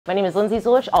My name is Lindsay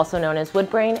Zuelich, also known as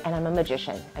Woodbrain, and I'm a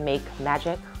magician. I make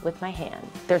magic with my hands.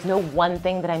 There's no one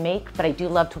thing that I make, but I do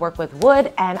love to work with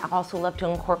wood, and I also love to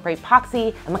incorporate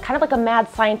epoxy. I'm kind of like a mad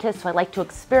scientist, so I like to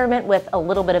experiment with a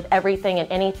little bit of everything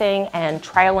and anything, and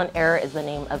trial and error is the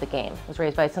name of the game. I was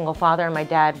raised by a single father, and my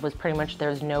dad was pretty much,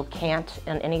 there's no can't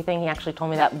in anything. He actually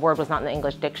told me that word was not in the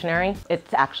English dictionary.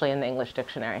 It's actually in the English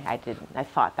dictionary. I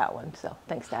fought that one, so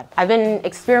thanks, Dad. I've been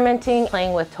experimenting,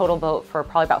 playing with TotalBoat for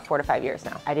probably about 4 to 5 years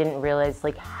now. I didn't realize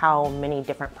how many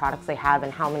different products they have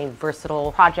and how many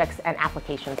versatile projects and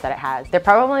applications that it has. They're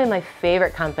probably my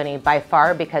favorite company by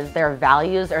far because their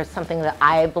values are something that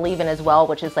I believe in as well,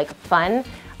 which is like fun,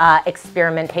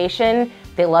 experimentation.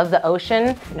 They love the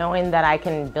ocean. Knowing that I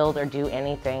can build or do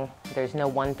anything, there's no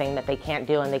one thing that they can't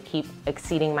do, and they keep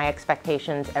exceeding my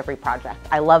expectations every project.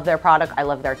 I love their product, I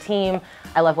love their team,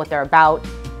 I love what they're about.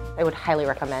 I would highly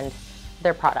recommend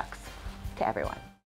their products to everyone.